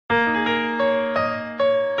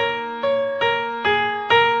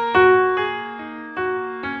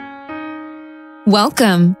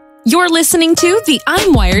Welcome. You're listening to the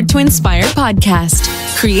I'm Wired to Inspire podcast,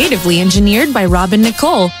 creatively engineered by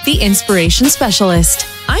Nicole, the inspiration specialist.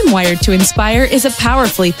 I'm Wired to Inspire is a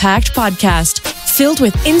powerfully packed podcast filled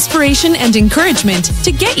with inspiration and encouragement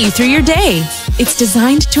to get you through your day. It's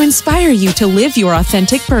designed to inspire you to live your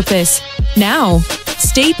authentic purpose. Now,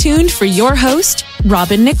 stay tuned for your host,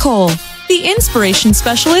 Nicole, the inspiration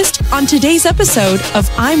specialist, on today's episode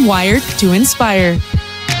of I'm Wired to Inspire.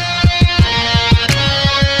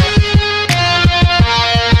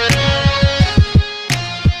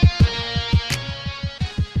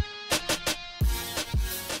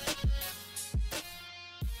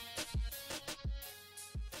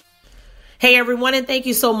 Hey everyone, and thank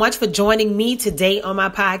you so much for joining me today on my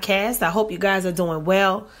podcast. I hope you guys are doing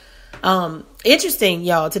well. Interesting,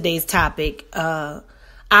 y'all, today's topic. I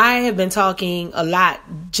have been talking a lot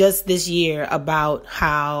just this year about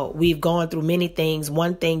how we've gone through many things.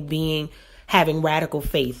 One thing being having radical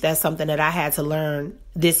faith. That's something that I had to learn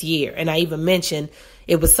this year. And I even mentioned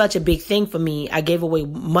it was such a big thing for me. I gave away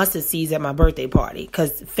mustard seeds at my birthday party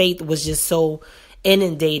because faith was just so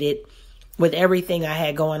inundated with everything I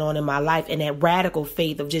had going on in my life, and that radical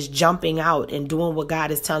faith of just jumping out and doing what God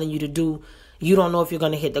is telling you to do. You don't know if you're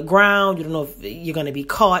going to hit the ground. You don't know if you're going to be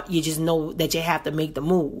caught. You just know that you have to make the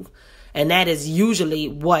move. And that is usually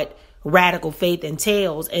what radical faith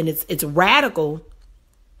entails. And it's radical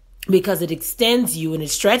because it extends you and it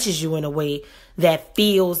stretches you in a way that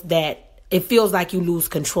feels like you lose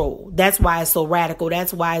control. That's why it's so radical.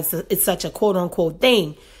 That's why it's such a quote unquote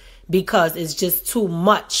thing, because it's just too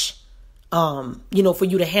much. For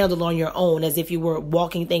you to handle on your own, as if you were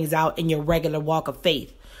walking things out in your regular walk of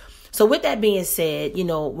faith. So with that being said,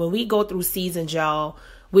 when we go through seasons, y'all,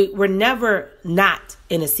 we're never not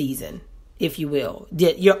in a season, if you will.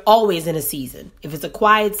 You're always in a season. If it's a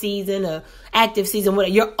quiet season, a active season,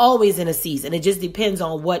 whatever, you're always in a season. It just depends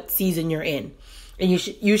on what season you're in. And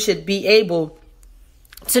you should be able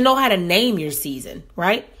to know how to name your season,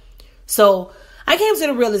 right? So I came to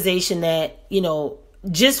the realization that,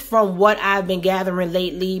 just from what I've been gathering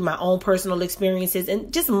lately, my own personal experiences,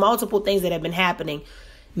 and just multiple things that have been happening,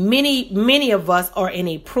 many of us are in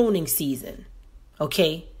a pruning season.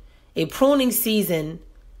 Okay, a pruning season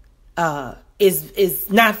is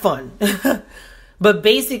not fun. But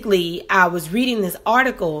basically, I was reading this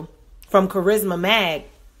article from Charisma Mag,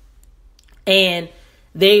 and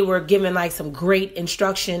they were giving like some great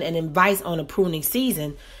instruction and advice on a pruning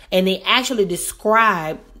season, and they actually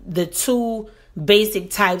described the two basic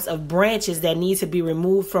types of branches that need to be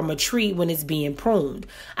removed from a tree when it's being pruned.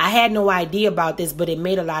 I had no idea about this, but it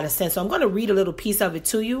made a lot of sense. So I'm going to read a little piece of it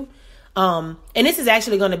to you. And this is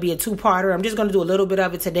actually going to be a two-parter. I'm just going to do a little bit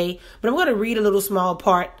of it today, but I'm going to read a little small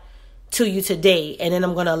part to you today, and then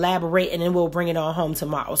I'm going to elaborate, and then we'll bring it on home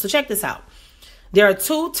tomorrow. So check this out. There are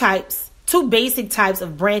two basic types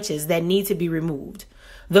of branches that need to be removed.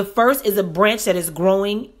 The first is a branch that is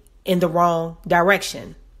growing in the wrong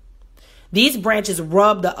direction. These branches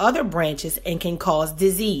rub the other branches and can cause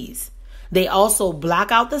disease. They also block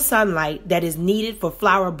out the sunlight that is needed for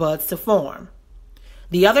flower buds to form.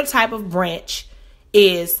 The other type of branch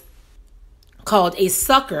is called a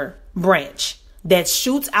sucker branch that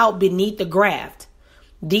shoots out beneath the graft.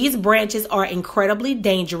 These branches are incredibly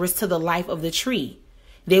dangerous to the life of the tree.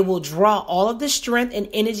 They will draw all of the strength and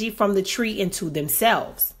energy from the tree into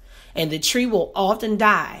themselves, and the tree will often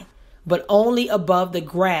die, but only above the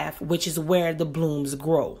graft, which is where the blooms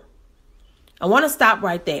grow. I want to stop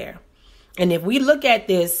right there. And if we look at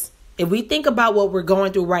this, if we think about what we're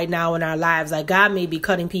going through right now in our lives, like God may be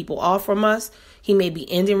cutting people off from us. He may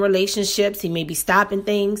be ending relationships. He may be stopping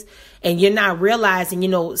things. And you're not realizing,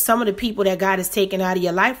 some of the people that God is taking out of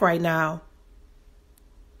your life right now.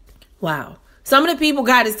 Wow. Some of the people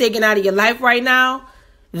God is taking out of your life right now,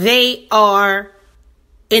 they are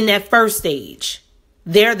in that first stage.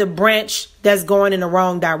 They're the branch that's going in the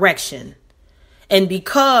wrong direction. And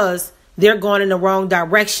because they're going in the wrong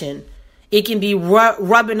direction, it can be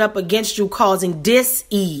rubbing up against you, causing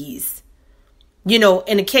dis-ease. In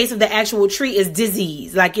the case of the actual tree, is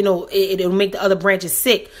disease. Like, it'll make the other branches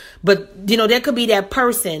sick. But, there could be that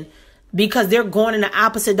person, because they're going in the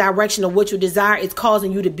opposite direction of what you desire. It's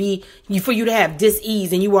causing you for you to have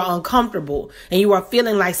dis-ease, and you are uncomfortable, and you are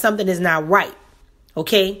feeling like something is not right.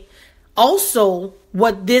 Okay. Also,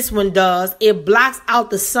 what this one does, it blocks out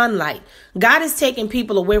the sunlight. God is taking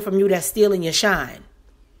people away from you that's stealing your shine.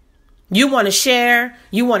 You want to share,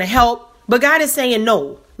 you want to help, but God is saying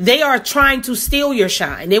no. They are trying to steal your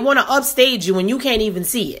shine. They want to upstage you and you can't even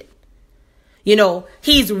see it.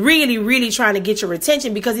 He's really, really trying to get your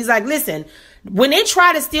attention, because he's like, listen, when they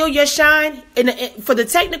try to steal your shine, for the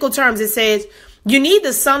technical terms, it says You need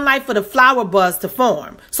the sunlight for the flower buds to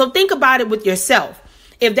form. So think about it with yourself.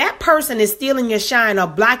 If that person is stealing your shine or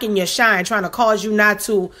blocking your shine, trying to cause you not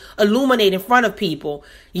to illuminate in front of people,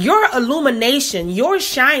 your illumination, your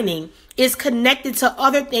shining is connected to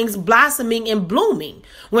other things blossoming and blooming.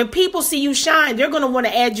 When people see you shine, they're going to want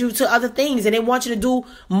to add you to other things, and they want you to do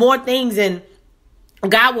more things, and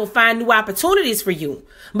God will find new opportunities for you.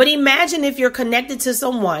 But imagine if you're connected to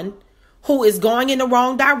someone who is going in the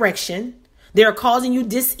wrong direction. They're causing you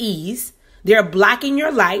dis-ease. They're blocking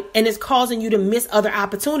your light, and it's causing you to miss other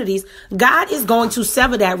opportunities. God is going to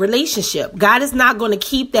sever that relationship. God is not going to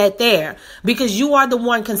keep that there, because you are the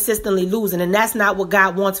one consistently losing, and that's not what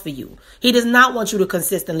God wants for you. He does not want you to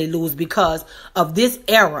consistently lose because of this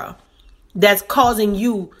era that's causing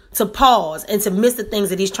you to pause and to miss the things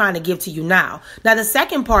that he's trying to give to you now. Now, the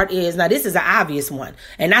second part is, now this is an obvious one,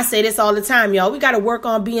 and I say this all the time, y'all. We got to work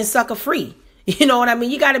on being sucker free. You know what I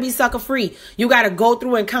mean? You got to be sucker free. You got to go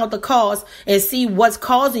through and count the cost and see what's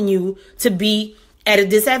causing you to be at a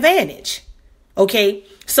disadvantage. Okay.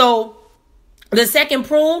 So the second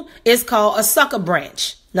prune is called a sucker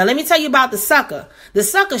branch. Now, let me tell you about the sucker. The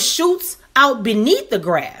sucker shoots out beneath the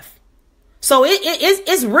graft. So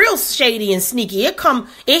it's real shady and sneaky. It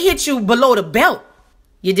hits you below the belt.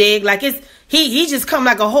 You dig? Like he just come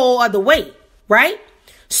like a whole other way. Right?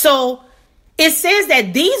 So it says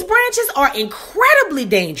that these branches are incredibly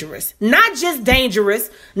dangerous. Not just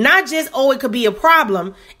dangerous, not just, oh, it could be a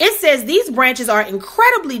problem. It says these branches are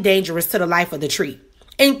incredibly dangerous to the life of the tree.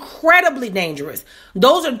 Incredibly dangerous.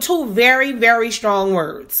 Those are two very, very strong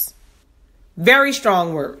words. Very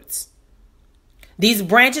strong words. These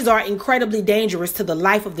branches are incredibly dangerous to the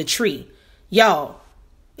life of the tree. Y'all,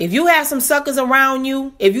 if you have some suckers around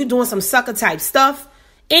you, if you're doing some sucker type stuff,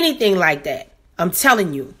 anything like that, I'm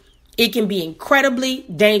telling you, it can be incredibly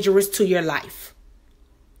dangerous to your life.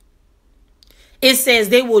 It says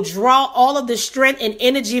they will draw all of the strength and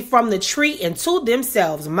energy from the tree into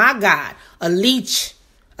themselves. My God, a leech,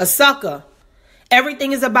 a sucker.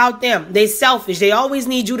 Everything is about them. They selfish. They always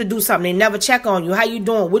need you to do something. They never check on you. How you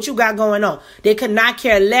doing? What you got going on? They could not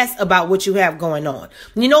care less about what you have going on.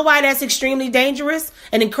 You know why that's extremely dangerous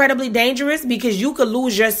and incredibly dangerous? Because you could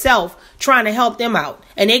lose yourself trying to help them out,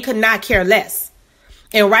 and they could not care less.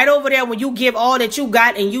 And right over there, when you give all that you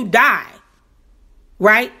got and you die,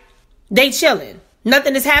 right? They chilling.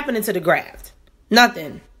 Nothing is happening to the graft.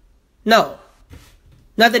 Nothing. No.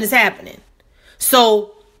 Nothing is happening.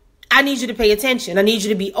 So I need you to pay attention. I need you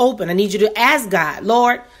to be open. I need you to ask God,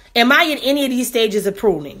 Lord, am I in any of these stages of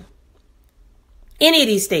pruning? Any of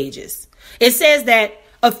these stages? It says that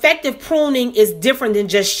effective pruning is different than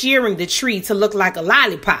just shearing the tree to look like a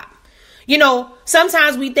lollipop. You know,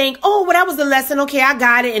 sometimes we think, oh, well, that was the lesson. Okay, I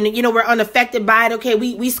got it. And, you know, we're unaffected by it. Okay,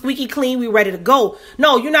 we squeaky clean. We ready to go.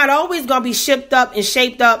 No, you're not always going to be shipped up and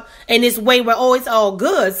shaped up in this way where, oh, it's all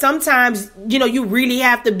good. Sometimes, you know, you really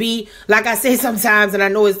have to be, like I say sometimes, and I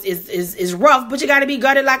know it's rough, but you got to be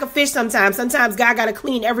gutted like a fish sometimes. Sometimes God got to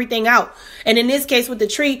clean everything out. And in this case with the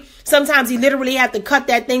tree, sometimes he literally have to cut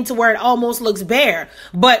that thing to where it almost looks bare.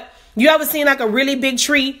 But you ever seen like a really big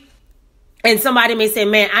tree? And somebody may say,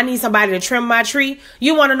 man, I need somebody to trim my tree.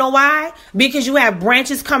 You want to know why? Because you have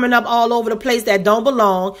branches coming up all over the place that don't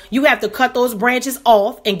belong. You have to cut those branches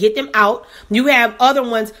off and get them out. You have other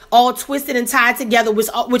ones all twisted and tied together,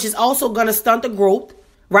 which is also going to stunt the growth,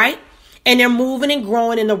 right? And they're moving and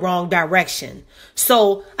growing in the wrong direction.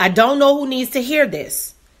 So I don't know who needs to hear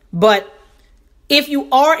this, but if you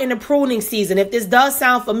are in a pruning season, if this does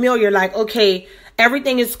sound familiar, like, okay,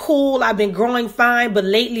 everything is cool, I've been growing fine, but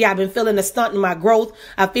lately I've been feeling a stunt in my growth.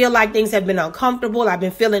 I feel like things have been uncomfortable. I'm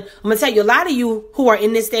going to tell you, a lot of you who are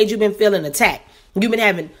in this stage, you've been feeling attacked. You've been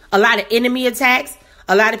having a lot of enemy attacks,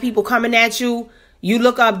 a lot of people coming at you. You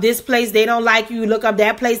look up this place, they don't like you. You look up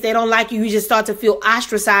that place, they don't like you. You just start to feel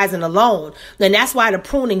ostracized and alone. And that's why the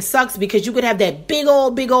pruning sucks, because you could have that big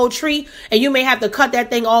old tree and you may have to cut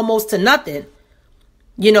that thing almost to nothing,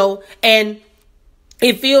 you know, and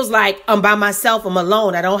it feels like I'm by myself. I'm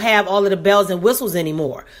alone. I don't have all of the bells and whistles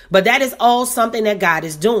anymore. But that is all something that God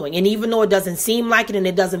is doing. And even though it doesn't seem like it and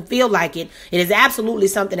it doesn't feel like it, it is absolutely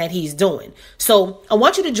something that he's doing. So I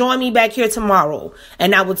want you to join me back here tomorrow,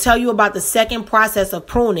 and I will tell you about the second process of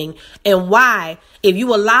pruning and why, if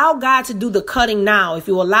you allow God to do the cutting now, if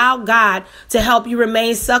you allow God to help you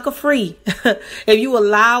remain sucker free, if you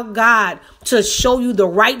allow God to show you the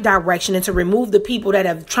right direction and to remove the people that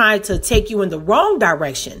have tried to take you in the wrong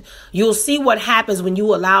direction, you'll see what happens when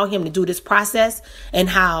you allow him to do this process, and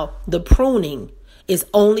how the pruning is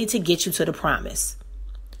only to get you to the promise.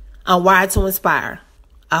 I'm wired to inspire.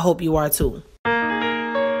 I hope you are too.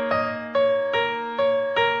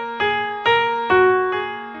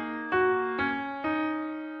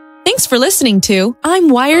 for listening to I'm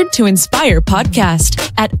Wired to Inspire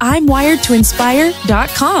podcast at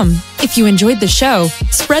I'mWiredToInspire.com. If you enjoyed the show,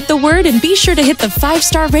 spread the word and be sure to hit the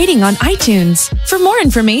 5-star rating on iTunes. For more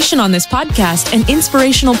information on this podcast and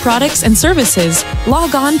inspirational products and services,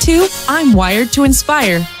 log on to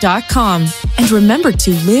I'mWiredToInspire.com. And remember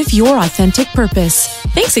to live your authentic purpose.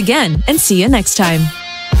 Thanks again, and see you next time.